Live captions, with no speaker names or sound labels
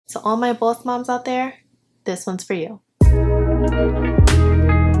To all my boss moms out there, this one's for you.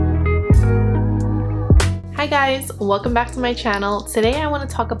 Hi guys, welcome back to my channel. Today I want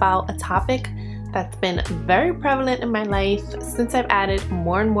to talk about a topic that's been very prevalent in my life since I've added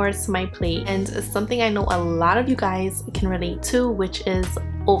more and more to my plate, and something I know a lot of you guys can relate to, which is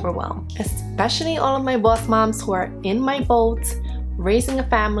overwhelm. Especially all of my boss moms who are in my boat, raising a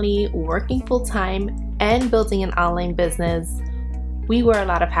family, working full-time, and building an online business. We wear a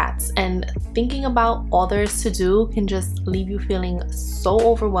lot of hats, and thinking about all there is to do can just leave you feeling so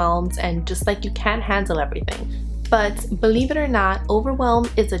overwhelmed and just like you can't handle everything. But believe it or not, overwhelm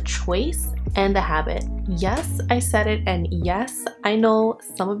is a choice and a habit. Yes, I said it, and yes, I know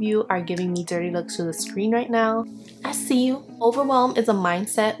some of you are giving me dirty looks to the screen right now. I see you. Overwhelm is a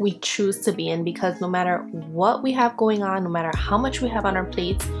mindset we choose to be in because no matter what we have going on, no matter how much we have on our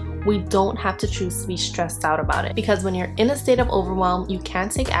plates, we don't have to choose to be stressed out about it. Because when you're in a state of overwhelm, you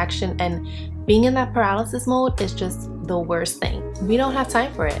can't take action, and being in that paralysis mode is just the worst thing. We don't have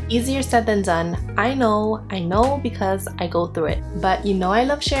time for it. Easier said than done. I know because I go through it. But you know I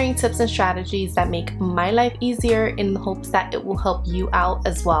love sharing tips and strategies that make my life easier in the hopes that it will help you out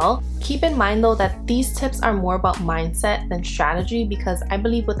as well. Keep in mind though that these tips are more about mindset than strategy, because I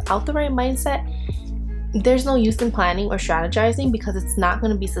believe without the right mindset, there's no use in planning or strategizing because it's not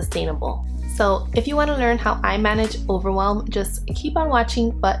going to be sustainable. So if you want to learn how I manage overwhelm, just keep on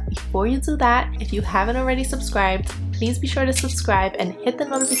watching. But before you do that, if you haven't already subscribed, please be sure to subscribe and hit the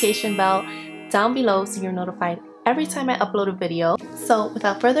notification bell down below so you're notified every time I upload a video. So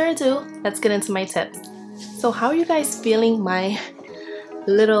without further ado, let's get into my tips. So how are you guys feeling my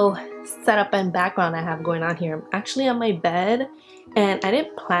little setup and background I have going on here? I'm actually on my bed, and I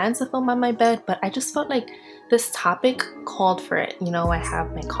didn't plan to film on my bed, but I just felt like this topic called for it. You know, I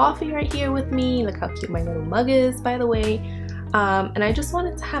have my coffee right here with me. Look how cute my little mug is, by the way. And I just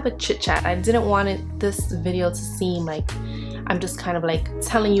wanted to have a chit chat. I didn't want this video to seem like I'm just kind of like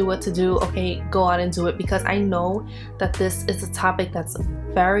telling you what to do. Okay, go out and do it, because I know that this is a topic that's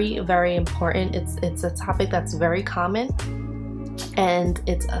very, very important. It's a topic that's very common, and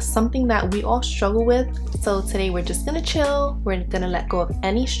it's something that we all struggle with. So today we're just gonna chill, we're gonna let go of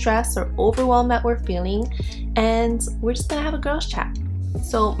any stress or overwhelm that we're feeling, and we're just gonna have a girls chat.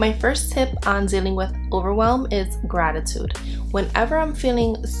 So my first tip on dealing with overwhelm is gratitude. Whenever I'm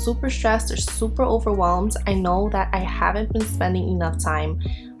feeling super stressed or super overwhelmed, I know that I haven't been spending enough time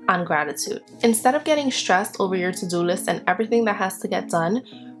on gratitude. Instead of getting stressed over your to-do list and everything that has to get done,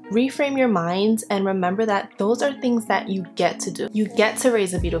 reframe your mind and remember that those are things that you get to do. You get to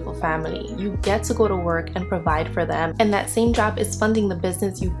raise a beautiful family. You get to go to work and provide for them. And that same job is funding the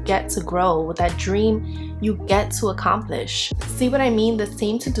business you get to grow, with that dream you get to accomplish. See what I mean? The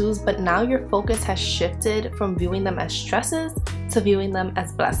same to-dos, but now your focus has shifted from viewing them as stresses to viewing them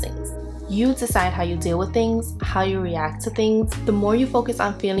as blessings. You decide how you deal with things, how you react to things. The more you focus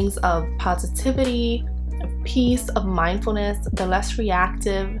on feelings of positivity, of peace, of mindfulness, the less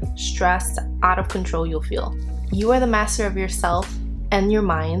reactive, stressed, out of control you'll feel. You are the master of yourself and your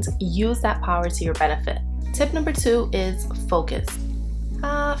mind. Use that power to your benefit. Tip number 2 is focus.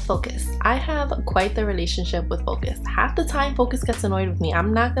 Focus. I have quite the relationship with focus. Half the time focus gets annoyed with me.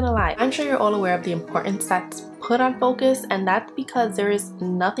 I'm not gonna lie. I'm sure you're all aware of the importance that's put on focus, and that's because there is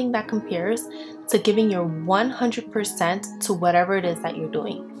nothing that compares to giving your 100% to whatever it is that you're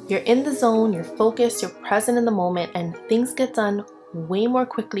doing. You're in the zone, you're focused, you're present in the moment, and things get done way more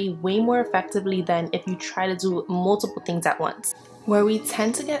quickly, way more effectively than if you try to do multiple things at once. Where we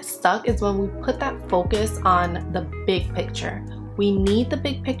tend to get stuck is when we put that focus on the big picture. We need the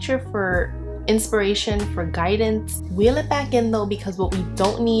big picture for inspiration, for guidance. Reel it back in though, because what we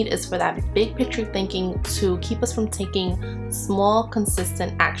don't need is for that big picture thinking to keep us from taking small,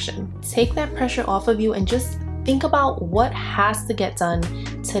 consistent action. Take that pressure off of you and just think about what has to get done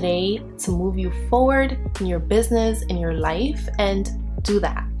today to move you forward in your business, in your life, and do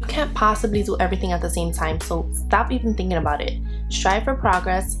that. You can't possibly do everything at the same time, so stop even thinking about it. Strive for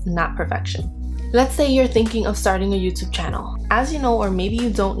progress, not perfection. Let's say you're thinking of starting a YouTube channel. As you know, or maybe you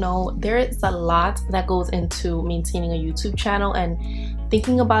don't know, there is a lot that goes into maintaining a YouTube channel, and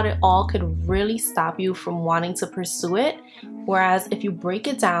thinking about it all could really stop you from wanting to pursue it. Whereas if you break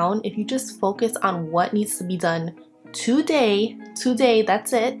it down, if you just focus on what needs to be done today,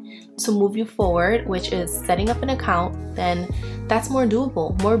 that's it, to move you forward, which is setting up an account, then that's more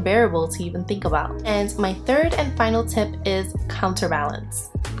doable, more bearable to even think about. And my third and final tip is counterbalance.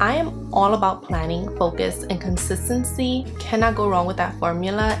 I am all about planning, focus, and consistency. You cannot go wrong with that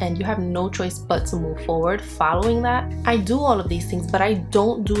formula, and you have no choice but to move forward following that. I do all of these things, but I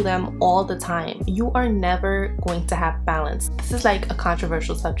don't do them all the time. You are never going to have balance. This is like a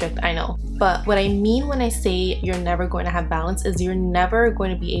controversial subject, I know. But what I mean when I say you're never going to have balance is you're never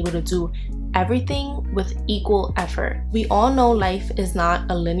going to be able to do everything with equal effort. We all know life is not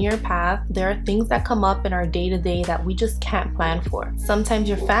a linear path. There are things that come up in our day-to-day that we just can't plan for. Sometimes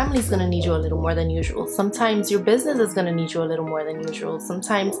your family's gonna need you a little more than usual. Sometimes your business is gonna need you a little more than usual.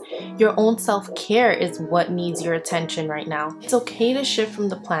 Sometimes your own self-care is what needs your attention right now. It's okay to shift from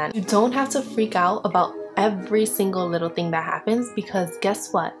the plan. You don't have to freak out about every single little thing that happens, because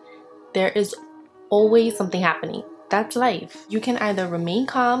guess what? There is always something happening. That's life. You can either remain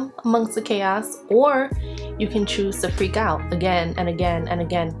calm amongst the chaos, or you can choose to freak out again and again and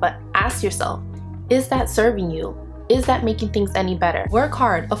again. But ask yourself, is that serving you? Is that making things any better? Work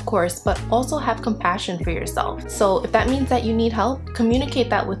hard, of course, but also have compassion for yourself. So if that means that you need help, communicate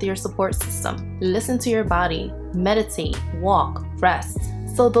that with your support system. Listen to your body, meditate, walk, rest.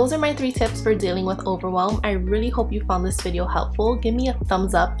 So those are my 3 tips for dealing with overwhelm. I really hope you found this video helpful. Give me a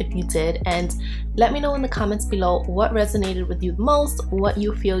thumbs up if you did, and let me know in the comments below what resonated with you the most, what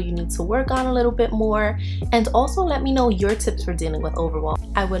you feel you need to work on a little bit more, and also let me know your tips for dealing with overwhelm.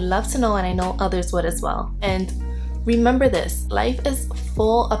 I would love to know, and I know others would as well. And remember this, life is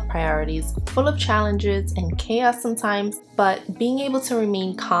full of priorities, full of challenges and chaos sometimes, but being able to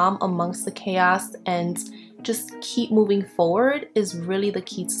remain calm amongst the chaos and just keep moving forward is really the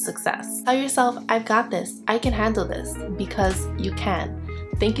key to success. Tell yourself, I've got this, I can handle this, because you can.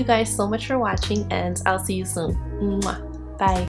 Thank you guys so much for watching, and I'll see you soon. Mwah. Bye.